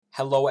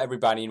Hello,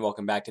 everybody, and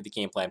welcome back to the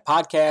Game Plan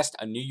Podcast,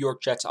 a New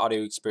York Jets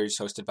audio experience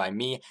hosted by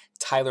me,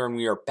 Tyler, and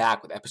we are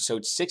back with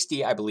episode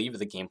 60, I believe, of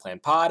the Game Plan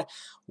Pod.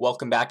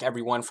 Welcome back,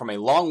 everyone, from a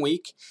long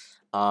week.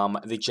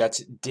 The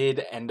Jets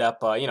did end up,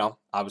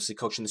 obviously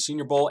coaching the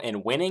Senior Bowl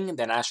and winning.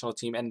 The national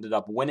team ended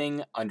up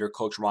winning under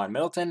Coach Ron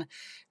Middleton.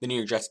 The New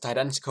York Jets tight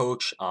ends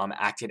coach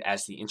acted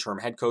as the interim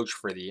head coach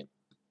for the,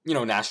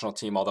 national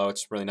team, although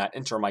it's really not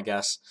interim, I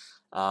guess.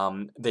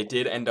 They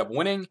did end up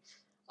winning.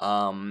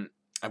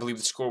 I believe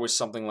the score was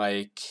something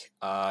like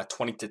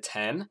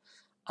 20-10.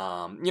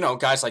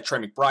 Guys like Trey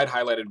McBride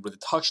highlighted with a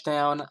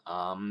touchdown.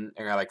 A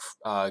guy like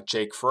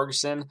Jake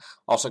Ferguson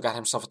also got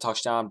himself a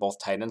touchdown, both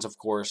tight ends, of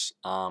course.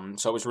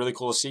 So it was really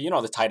cool to see,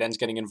 the tight ends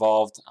getting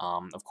involved.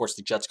 Of course,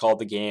 the Jets called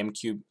the game.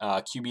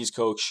 QB's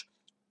coach,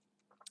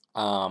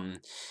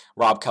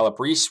 Rob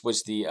Calabrese,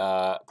 was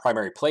the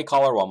primary play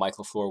caller while Mike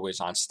LaFleur was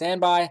on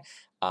standby.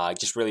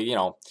 Just really,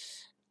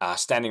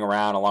 standing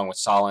around along with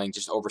Saling,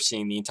 just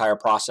overseeing the entire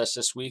process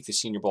this week. The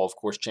Senior Bowl, of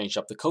course, changed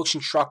up the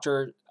coaching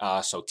structure,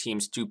 so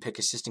teams do pick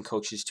assistant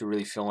coaches to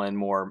really fill in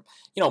more,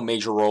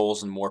 major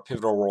roles and more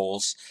pivotal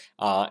roles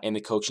in the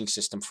coaching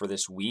system for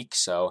this week.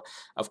 So,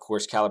 of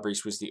course,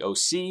 Calabrese was the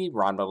OC.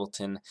 Ron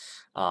Middleton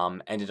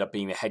ended up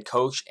being the head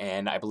coach,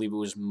 and I believe it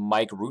was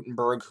Mike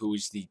Rutenberg, who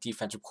is the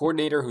defensive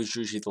coordinator, who's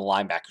usually the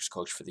linebackers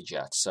coach for the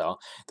Jets. So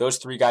those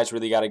three guys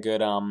really got a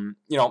good,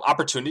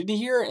 opportunity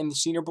here in the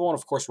Senior Bowl, and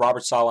of course,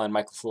 Robert Saleh and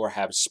Mike LaFleur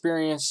have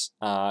experience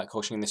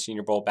coaching in the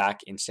Senior Bowl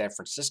back in San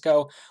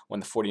Francisco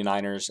when the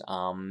 49ers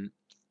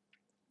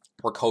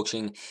were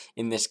coaching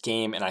in this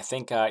game. And I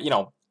think,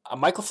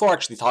 Mike LaFleur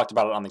actually talked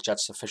about it on the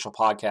Jets official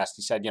podcast.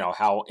 He said,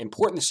 how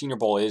important the Senior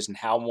Bowl is and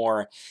how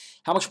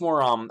much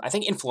more, I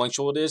think,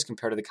 influential it is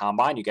compared to the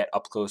Combine. You get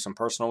up close and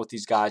personal with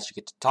these guys. You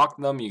get to talk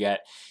to them. You get,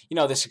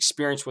 this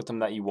experience with them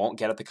that you won't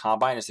get at the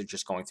Combine as they're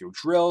just going through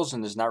drills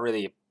and there's not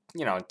really,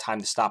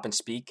 time to stop and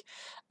speak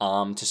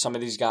to some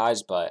of these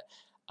guys. But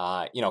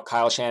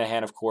Kyle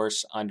Shanahan, of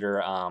course,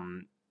 under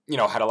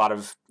had a lot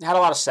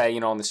of say,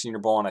 in the Senior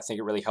Bowl, and I think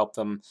it really helped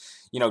them,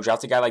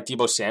 draft a guy like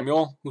Deebo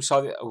Samuel,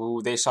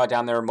 who they saw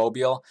down there in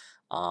Mobile,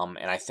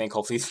 and I think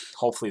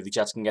hopefully the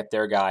Jets can get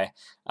their guy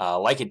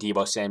like a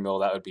Deebo Samuel.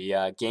 That would be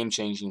game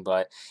changing.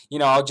 But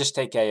I'll just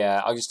take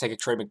a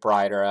Trey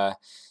McBride or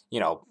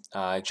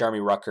a Jeremy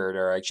Ruckert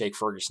or a Jake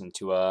Ferguson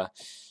to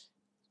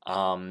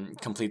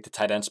complete the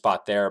tight end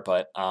spot there.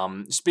 But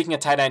speaking of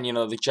tight end,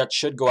 the Jets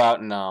should go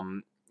out and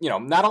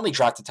not only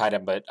draft a tight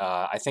end, but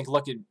I think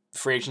look at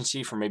free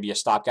agency for maybe a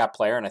stopgap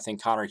player. And I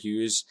think Connor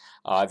Hughes,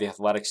 the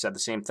Athletic, said the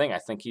same thing. I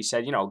think he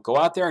said, go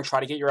out there and try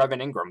to get your Evan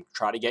Ingram,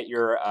 try to get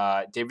your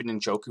David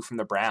Njoku from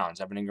the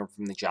Browns, Evan Ingram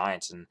from the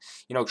Giants, and,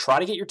 try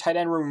to get your tight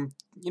end room,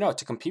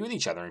 to compete with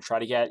each other and try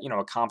to get,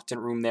 a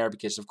competent room there.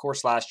 Because, of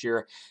course, last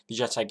year the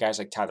Jets had guys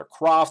like Tyler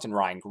Kroft and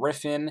Ryan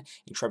Griffin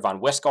and Trevon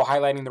Wesco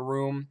highlighting the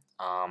room.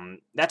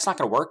 That's not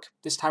going to work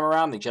this time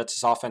around. The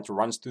Jets' offense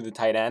runs through the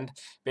tight end,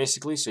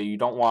 basically, so you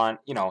don't want,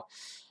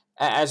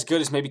 as good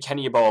as maybe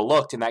Kenny Yeboah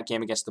looked in that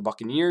game against the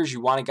Buccaneers,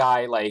 you want a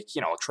guy like,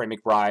 Trey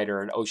McBride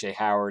or an O.J.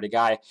 Howard, a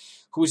guy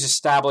who's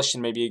established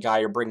and maybe a guy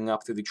you're bringing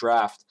up through the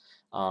draft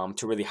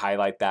to really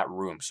highlight that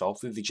room. So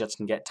hopefully the Jets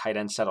can get tight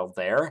end settled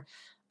there.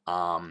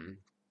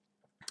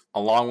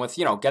 Along with,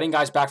 getting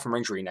guys back from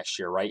injury next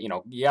year, right?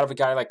 You have a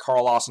guy like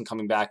Carl Lawson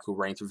coming back who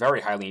ranked very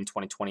highly in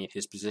 2020 at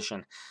his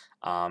position.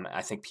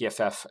 I think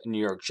PFF New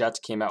York Jets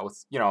came out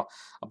with,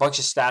 a bunch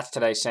of stats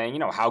today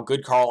saying, how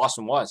good Carl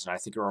Lawson was. And I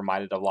think it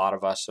reminded a lot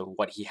of us of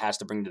what he has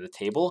to bring to the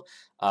table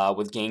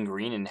with Gang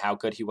Green and how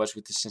good he was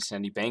with the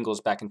Cincinnati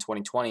Bengals back in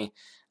 2020.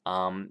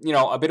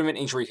 A bit of an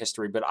injury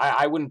history, but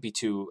I wouldn't be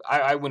too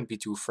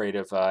afraid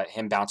of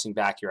him bouncing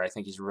back here. I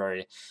think he's a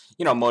very,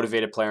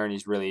 motivated player, and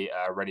he's really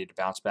ready to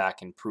bounce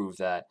back and prove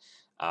that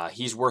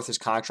he's worth his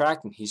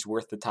contract and he's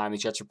worth the time the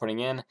Jets are putting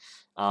in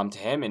to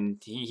him,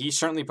 and he's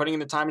certainly putting in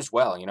the time as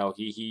well.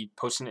 He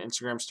posted an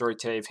Instagram story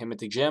today of him at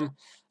the gym,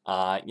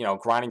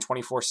 grinding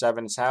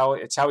 24/7.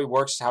 It's how he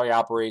works, it's how he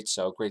operates.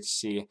 So great to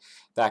see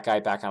that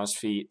guy back on his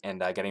feet and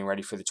getting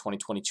ready for the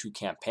 2022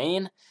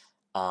 campaign.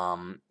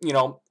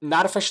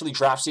 Not officially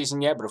draft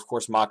season yet, but of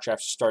course mock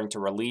drafts are starting to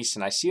release,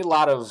 and I see a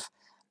lot of,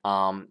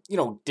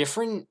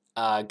 different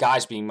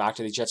guys being mocked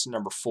to the Jets at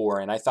number 4,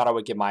 and I thought I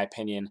would give my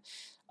opinion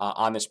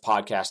on this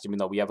podcast, even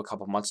though we have a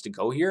couple months to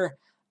go here.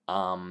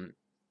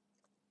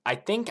 I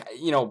think,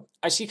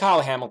 I see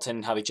Kyle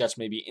Hamilton, how the Jets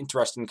may be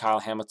interested in Kyle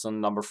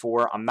Hamilton, number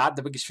 4. I'm not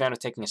the biggest fan of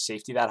taking a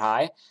safety that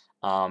high.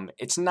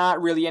 It's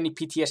not really any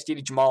PTSD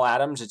to Jamal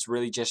Adams. It's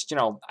really just,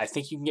 I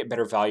think you can get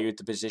better value at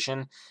the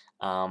position,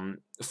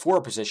 for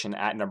a position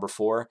at number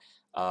 4.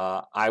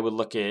 I would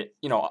look at,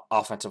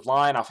 offensive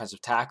line,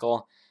 offensive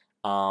tackle.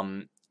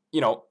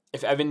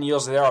 If Evan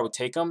Neal's there, I would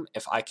take him.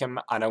 If Ikem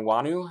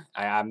Anawanu,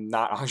 I'm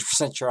not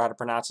 100% sure how to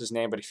pronounce his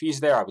name, but if he's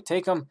there, I would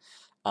take him.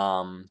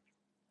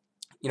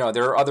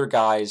 There are other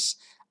guys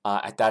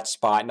at that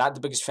spot. Not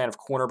the biggest fan of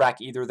cornerback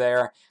either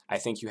there. I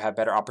think you have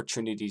better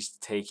opportunities to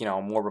take,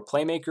 more of a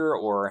playmaker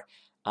or,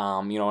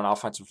 an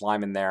offensive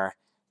lineman there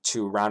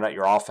to round out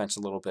your offense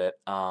a little bit.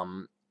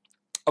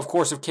 Of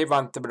course, if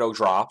Kayvon Thibodeaux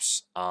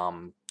drops,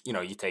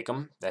 you take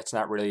them. That's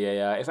not really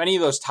if any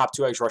of those top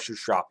two edge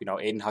rushers drop,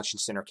 Aiden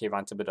Hutchinson or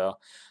Kayvon Thibodeau,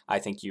 I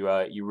think you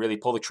really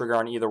pull the trigger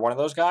on either one of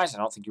those guys. I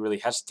don't think you really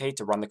hesitate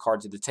to run the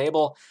card to the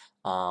table.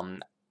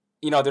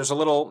 There's a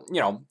little,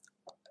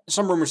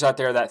 some rumors out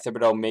there that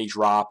Thibodeau may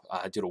drop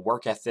due to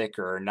work ethic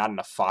or not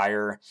enough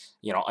fire,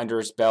 under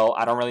his belt.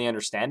 I don't really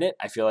understand it.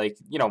 I feel like,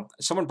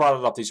 someone brought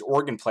it up, these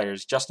Oregon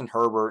players, Justin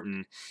Herbert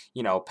and,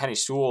 Penny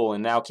Sewell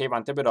and now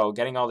Kayvon Thibodeau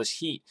getting all this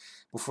heat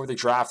before the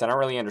draft. I don't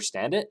really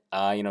understand it.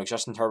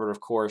 Justin Herbert,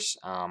 of course,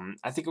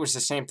 I think it was the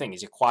same thing.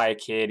 He's a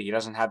quiet kid. He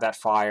doesn't have that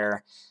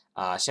fire.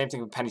 Same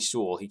thing with Penny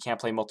Sewell. He can't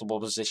play multiple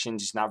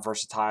positions. He's not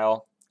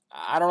versatile.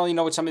 I don't really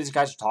know what some of these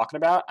guys are talking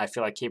about. I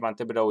feel like Kayvon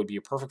Thibodeau would be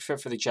a perfect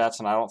fit for the Jets,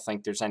 and I don't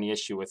think there's any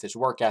issue with his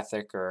work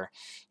ethic or,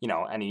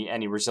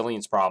 any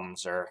resilience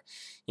problems or,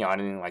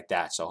 anything like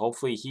that. So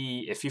hopefully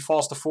if he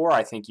falls to 4,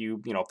 I think you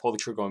pull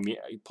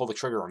the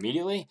trigger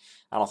immediately.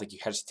 I don't think you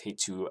hesitate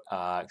to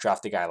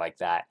draft a guy like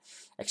that,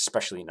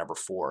 especially number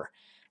 4.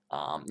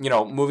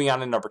 Moving on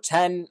to number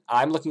 10,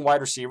 I'm looking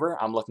wide receiver.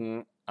 I'm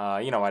looking,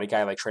 at a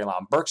guy like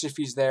Treylon Burks if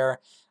he's there.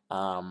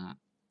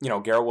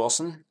 Garrett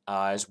Wilson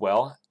as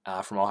well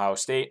from Ohio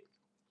State.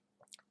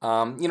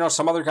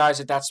 Some other guys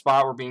at that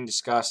spot were being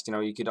discussed.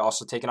 You could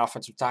also take an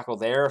offensive tackle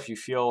there if you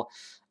feel,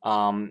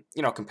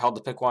 compelled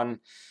to pick one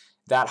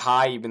that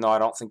high, even though I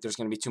don't think there's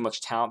going to be too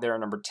much talent there at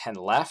number 10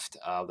 left.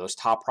 Those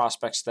top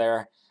prospects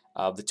there,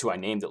 the 2 I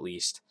named at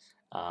least.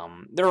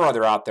 There are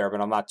other out there, but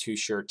I'm not too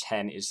sure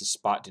 10 is the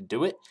spot to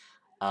do it.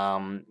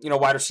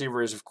 Wide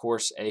receiver is, of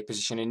course, a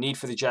position in need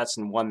for the Jets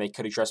and one they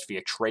could address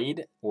via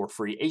trade or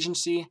free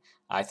agency.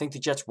 I think the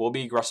Jets will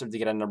be aggressive to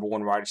get a number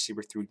 1 wide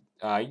receiver through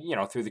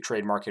the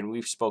trade market. And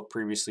we've spoke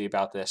previously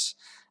about this.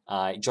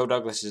 Joe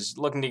Douglas is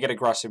looking to get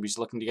aggressive. He's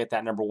looking to get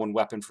that number 1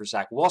 weapon for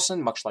Zach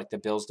Wilson, much like the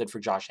Bills did for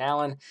Josh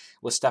Allen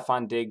with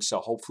Stephon Diggs.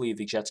 So hopefully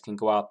the Jets can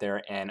go out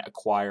there and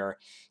acquire,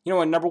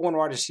 a number 1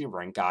 wide receiver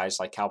and guys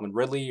like Calvin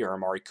Ridley or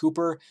Amari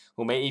Cooper,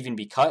 who may even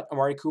be cut,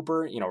 Amari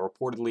Cooper,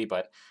 reportedly,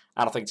 but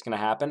I don't think it's going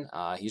to happen.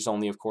 He's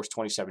only, of course,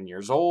 27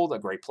 years old, a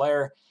great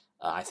player.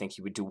 I think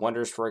he would do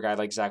wonders for a guy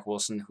like Zach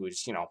Wilson, who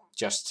is,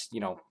 just,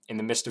 in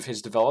the midst of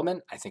his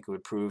development. I think it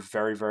would prove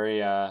very, very,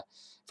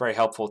 very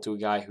helpful to a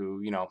guy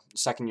who,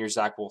 second-year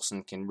Zach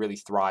Wilson can really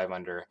thrive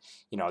under,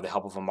 the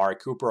help of Amari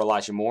Cooper,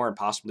 Elijah Moore, and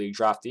possibly a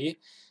draftee.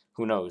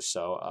 Who knows?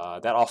 So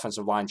that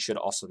offensive line should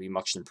also be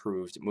much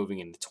improved moving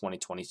into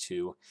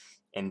 2022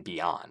 and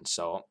beyond.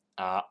 So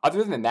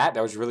other than that,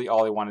 that was really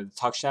all I wanted to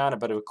touch on. A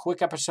bit of a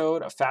quick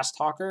episode, a fast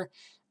talker,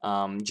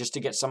 just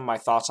to get some of my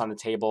thoughts on the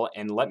table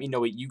and let me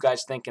know what you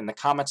guys think. And the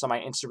comments on my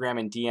Instagram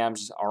and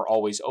DMs are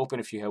always open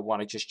if you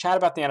want to just chat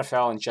about the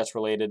NFL and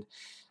Jets-related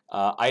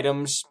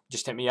items.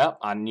 Just hit me up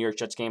on New York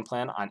Jets Game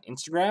Plan on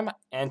Instagram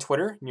and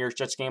Twitter, New York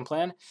Jets Game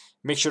Plan.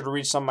 Make sure to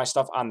read some of my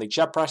stuff on the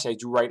Jet Press. I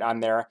do write on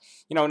there,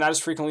 not as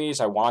frequently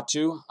as I want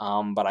to,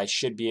 but I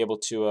should be able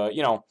to,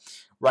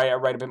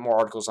 write a bit more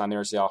articles on there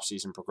as the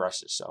offseason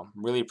progresses. So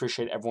really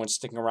appreciate everyone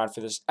sticking around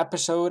for this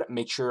episode.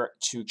 Make sure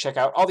to check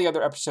out all the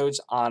other episodes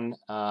on,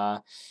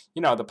 the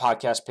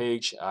podcast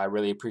page. I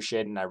really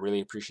appreciate it, and I really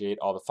appreciate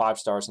all the 5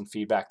 stars and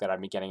feedback that I've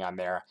been getting on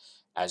there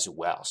as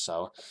well.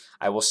 So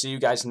I will see you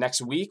guys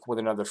next week with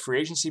another free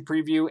agency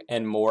preview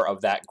and more of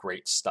that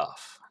great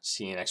stuff.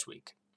 See you next week.